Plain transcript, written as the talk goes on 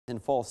in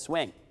full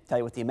swing. Tell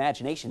you what, the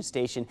Imagination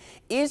Station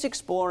is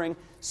exploring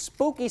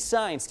spooky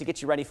science to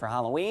get you ready for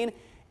Halloween.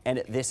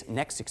 And this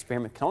next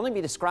experiment can only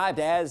be described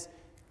as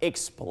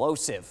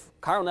explosive.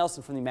 Carl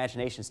Nelson from the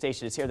Imagination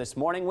Station is here this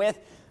morning with,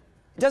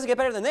 it doesn't get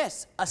better than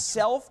this, a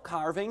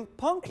self-carving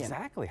pumpkin.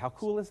 Exactly. How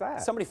cool is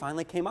that? Somebody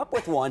finally came up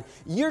with one.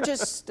 You're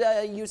just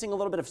using a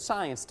little bit of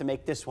science to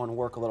make this one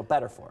work a little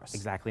better for us.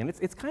 Exactly. And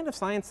it's kind of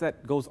science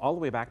that goes all the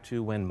way back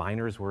to when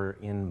miners were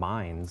in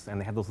mines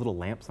and they had those little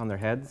lamps on their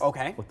heads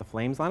with the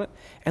flames on it.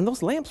 And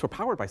those lamps were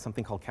powered by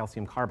something called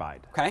calcium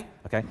carbide. Okay.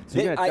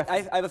 So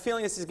I have a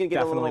feeling this is going to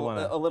get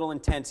a little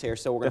intense here,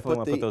 so we're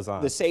going to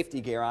put the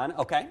safety gear on.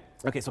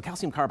 Okay, so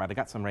calcium carbide, I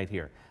got some right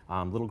here,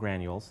 little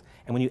granules.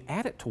 And when you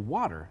add it to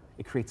water,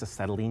 it creates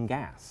acetylene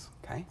gas.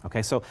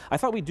 Okay, so I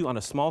thought we'd do on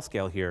a small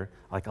scale here,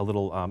 like a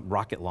little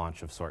rocket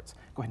launch of sorts.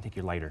 Go ahead and take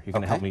your lighter. You're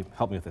going to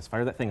help me with this.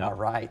 Fire that thing up. All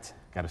right.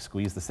 Got to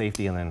squeeze the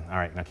safety and then, all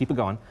right, now keep it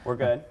going. We're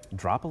good.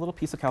 Drop a little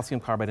piece of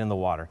calcium carbide in the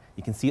water.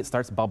 You can see it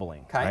starts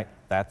bubbling. Right?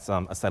 That's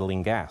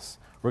acetylene gas.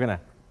 We're going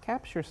to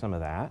capture some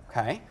of that.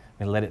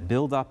 And let it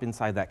build up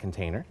inside that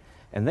container.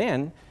 And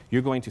then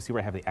you're going to see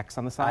where I have the X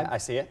on the side? I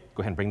see it.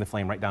 Go ahead and bring the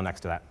flame right down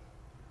next to that.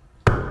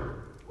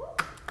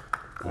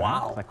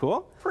 Wow. Isn't that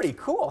cool? Pretty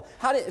cool.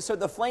 So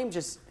the flame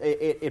just,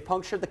 it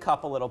punctured the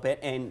cup a little bit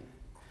and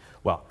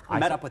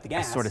met up with the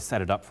gas. I sort of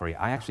set it up for you.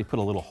 I actually put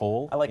a little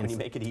hole I like when you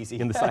make it easy.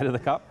 in the side of the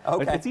cup.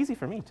 It's easy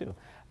for me too.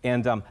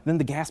 And then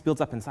the gas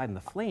builds up inside and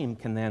the flame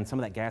can then, some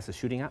of that gas is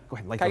shooting out. Go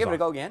ahead, light those off. Can I give it a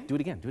go again? Do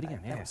it again, do it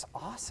again. That was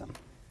awesome.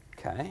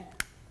 Okay.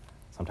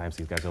 Sometimes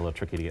these guys are a little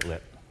tricky to get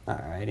lit. All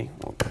righty.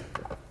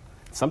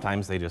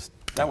 Sometimes they just...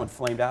 That one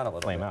flamed out a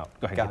little bit. Flame out.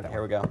 Go ahead, get that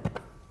here we go.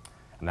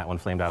 And that one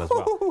flamed out as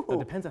well. So it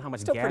depends on how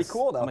much gas. Pretty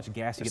cool, though. How much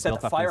gas you get set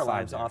built the up fire inside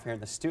alarms there. off here in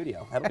the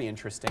studio. That'll be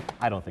interesting.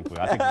 I don't think we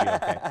will. I think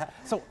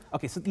we'll be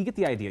okay. So you get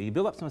the idea. You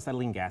build up some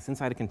acetylene gas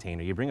inside a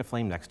container. You bring a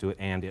flame next to it,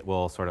 and it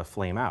will sort of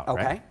flame out.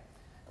 Right?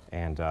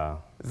 And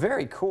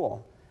very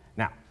cool.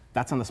 Now,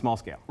 that's on the small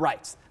scale.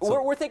 Right.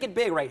 So, we're thinking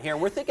big right here.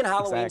 We're thinking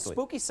Halloween,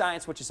 spooky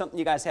science, which is something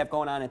you guys have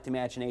going on at the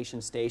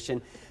Imagination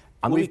Station.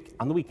 On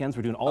the weekends,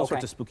 we're doing all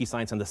sorts of spooky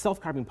science, and the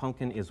self-carving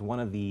pumpkin is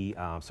one of the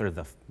sort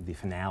of the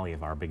finale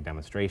of our big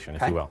demonstration,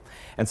 if you will.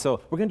 And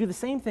so we're going to do the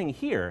same thing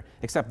here,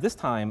 except this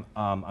time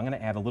I'm going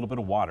to add a little bit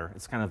of water.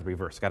 It's kind of the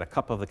reverse. Got a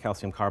cup of the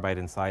calcium carbide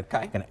inside.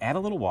 I'm going to add a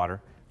little water.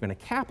 We're going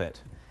to cap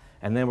it,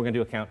 and then we're going to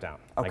do a countdown.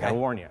 I got to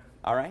warn you.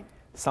 All right.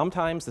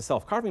 Sometimes the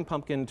self-carving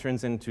pumpkin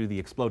turns into the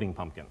exploding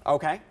pumpkin.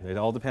 It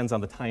all depends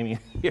on the timing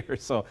here.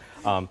 So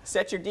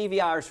set your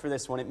DVRs for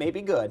this one. It may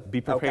be good.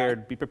 Be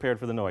prepared. Be prepared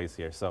for the noise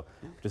here. So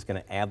we're just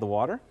going to add the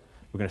water.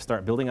 We're going to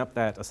start building up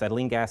that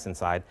acetylene gas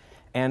inside,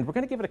 and we're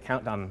going to give it a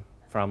countdown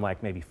from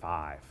like maybe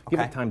 5. Give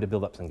it time to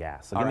build up some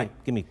gas. So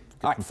give me.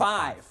 All right.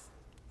 5,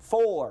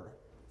 4,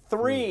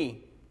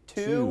 3,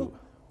 2,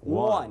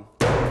 1.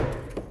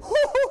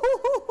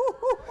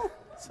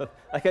 So,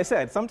 like I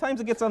said, sometimes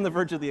it gets on the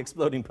verge of the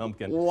exploding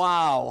pumpkin.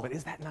 Wow. But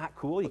is that not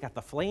cool? You got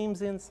the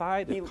flames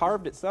inside. It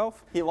carved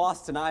itself. He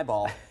lost an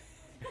eyeball.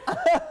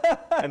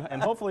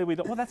 and hopefully we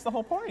don't. Well, that's the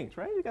whole point,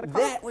 right? You got to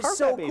carve that was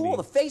so cool.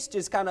 The face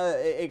just kind of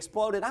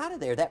exploded out of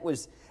there. That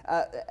was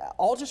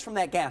all just from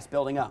that gas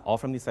building up. All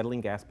from the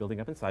acetylene gas building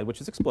up inside, which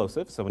is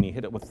explosive. So when you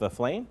hit it with the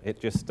flame, it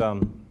just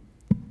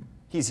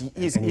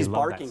he's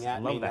barking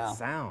at me now. I love that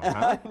sound.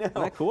 Huh? Isn't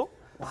that cool?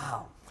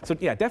 Wow. So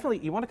yeah, definitely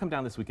you want to come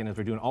down this weekend as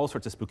we're doing all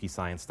sorts of spooky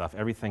science stuff.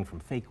 Everything from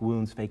fake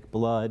wounds, fake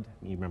blood.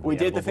 You remember we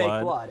did the fake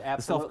blood,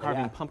 absolutely. The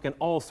self-carving pumpkin,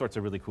 all sorts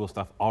of really cool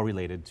stuff, all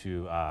related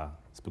to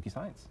spooky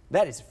science.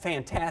 That is a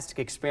fantastic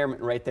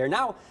experiment right there.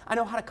 Now I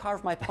know how to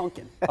carve my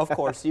pumpkin. Of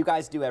course, you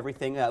guys do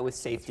everything with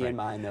safety in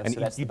mind, though. And so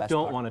that's the best you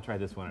don't part. want to try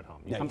this one at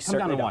home. You no, come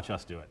down and watch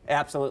us do it.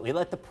 Absolutely.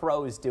 Let the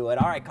pros do it.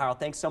 All right, Carl,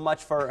 thanks so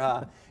much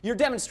for your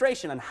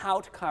demonstration on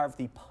how to carve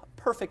the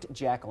perfect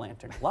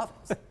jack-o'-lantern. Love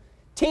it.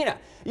 Tina,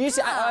 you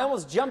see, I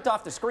almost jumped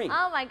off the screen.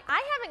 Oh my,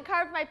 I haven't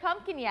carved my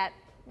pumpkin yet.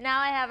 Now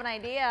I have an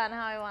idea on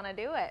how I want to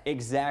do it.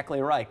 Exactly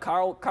right.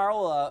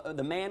 Carl,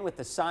 the man with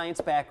the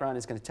science background,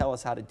 is going to tell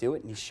us how to do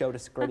it, and he showed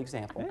us a great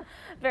example.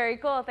 Very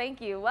cool,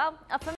 thank you. Well,